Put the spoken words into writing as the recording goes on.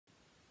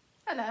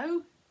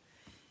Hello.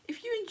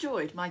 If you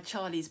enjoyed my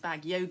Charlie's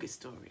Bag yoga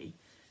story,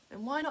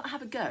 then why not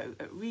have a go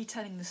at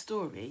retelling the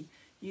story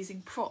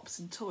using props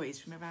and toys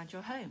from around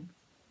your home,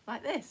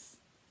 like this.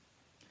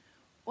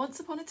 Once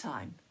upon a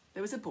time,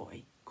 there was a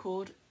boy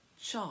called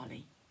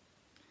Charlie.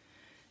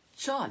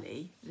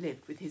 Charlie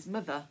lived with his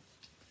mother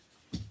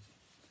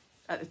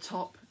at the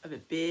top of a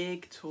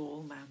big,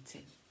 tall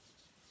mountain.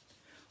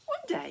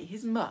 One day,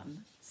 his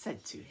mum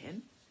said to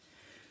him,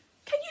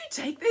 "Can you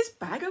take this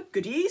bag of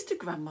goodies to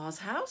Grandma's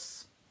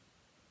house?"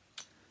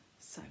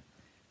 So,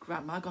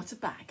 Grandma got a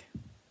bag,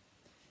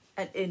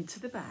 and into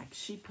the bag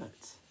she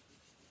put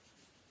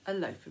a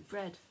loaf of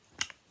bread,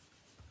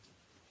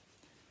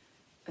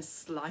 a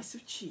slice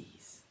of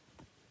cheese,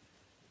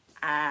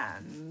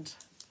 and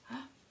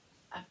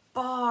a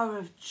bar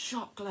of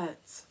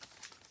chocolate.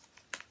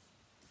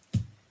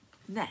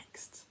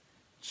 Next,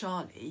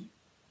 Charlie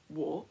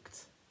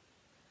walked,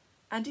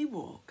 and he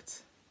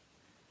walked,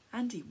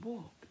 and he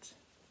walked,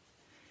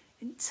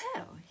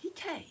 until he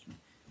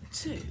came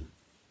to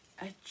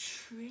a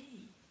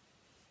tree.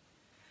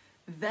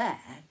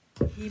 There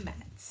he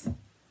met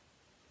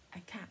a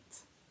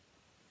cat.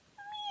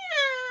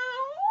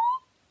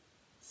 "Meow,"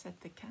 said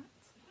the cat.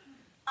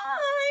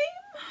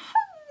 "I'm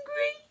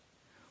hungry.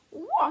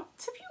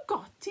 What have you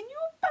got in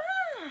your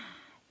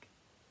bag?"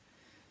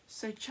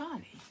 So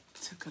Charlie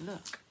took a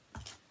look.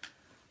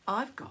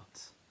 "I've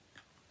got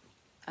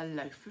a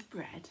loaf of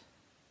bread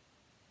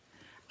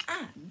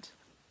and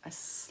a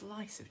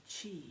slice of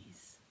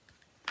cheese."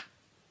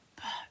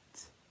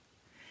 But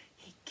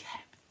he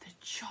kept the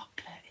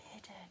chocolate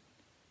hidden.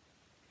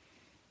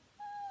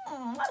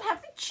 "I'll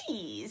have the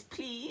cheese,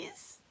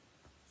 please,"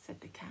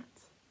 said the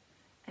cat,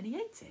 and he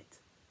ate it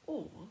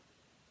all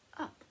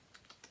up.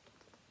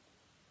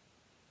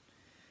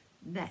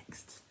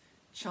 Next,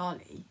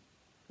 Charlie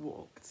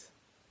walked,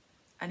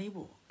 and he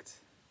walked,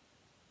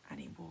 and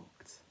he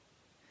walked,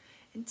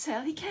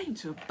 until he came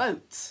to a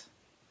boat.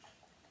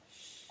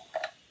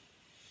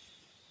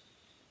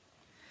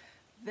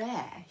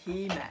 There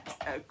he met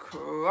a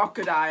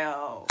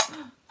crocodile.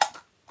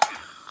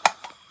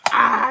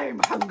 "I'm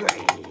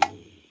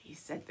hungry,"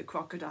 said the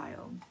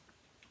crocodile.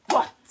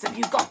 "What have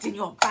you got in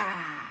your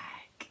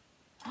bag?"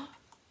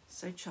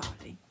 So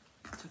Charlie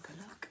took a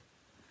look.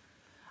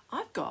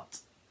 "I've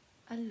got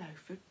a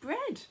loaf of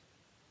bread,"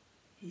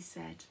 he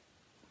said.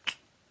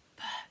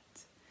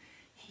 But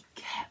he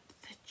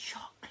kept the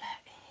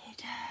chocolate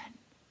hidden.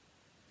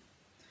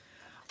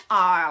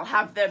 "I'll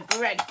have the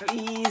bread,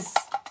 please,"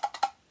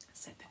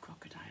 said the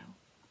crocodile,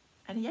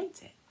 and he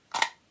ate it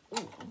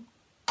all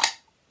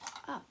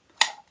up.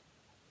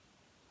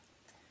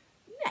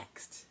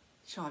 Next,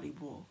 Charlie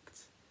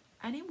walked,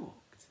 and he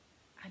walked,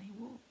 and he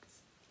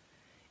walked,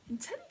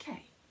 until he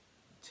came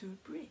to a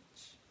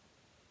bridge.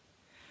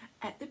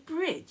 At the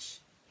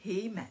bridge,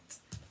 he met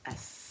a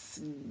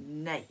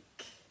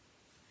snake.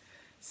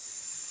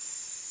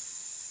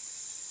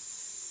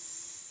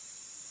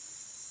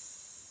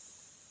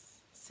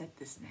 Said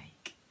the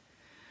snake.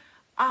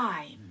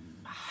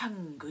 "I'm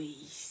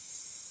hungry.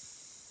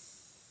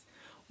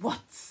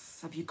 What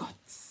have you got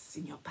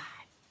in your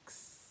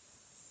bags?"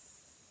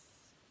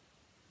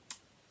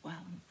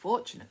 Well,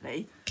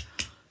 unfortunately,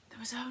 there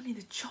was only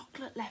the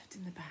chocolate left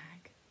in the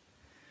bag.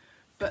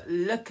 But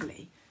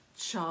luckily,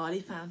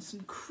 Charlie found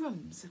some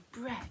crumbs of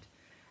bread,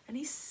 and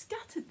he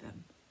scattered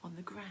them on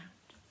the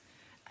ground,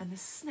 and the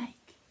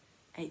snake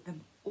ate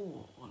them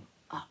all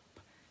up.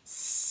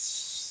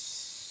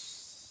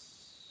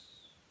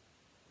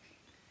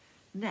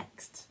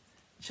 Next,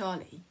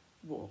 Charlie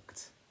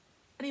walked,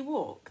 and he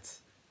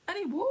walked, and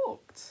he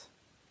walked.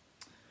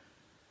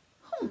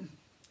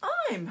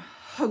 "I'm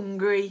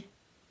hungry,"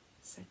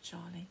 said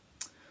Charlie.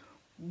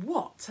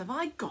 "What have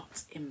I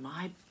got in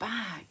my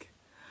bag?"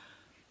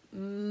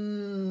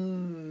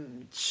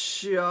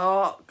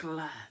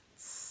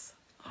 Chocolates."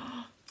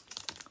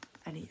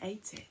 And he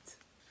ate it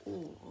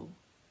all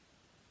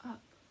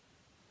up.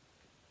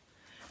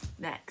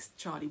 Next,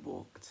 Charlie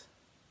walked,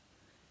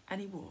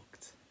 and he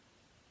walked,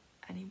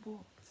 and he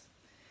walked,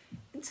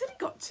 until he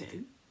got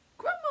to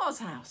Grandma's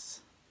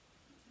house.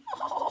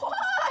 "Oh,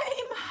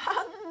 I'm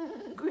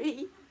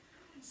hungry,"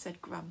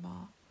 said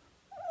Grandma.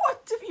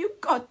 "What have you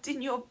got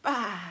in your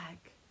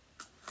bag?"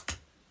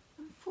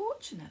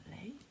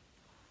 Unfortunately,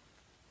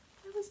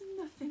 there was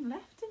nothing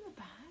left in the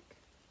bag.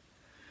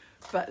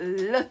 But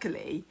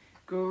luckily,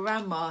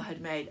 Grandma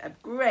had made a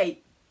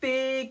great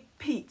big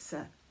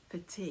pizza for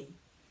tea,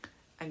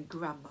 and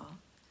Grandma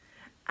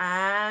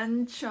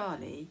and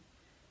Charlie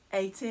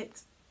ate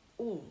it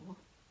all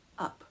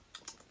up.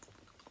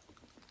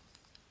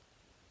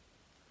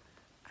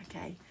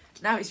 Okay,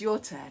 now it's your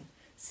turn.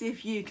 See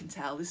if you can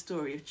tell the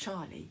story of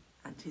Charlie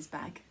and his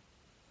bag.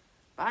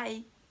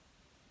 Bye.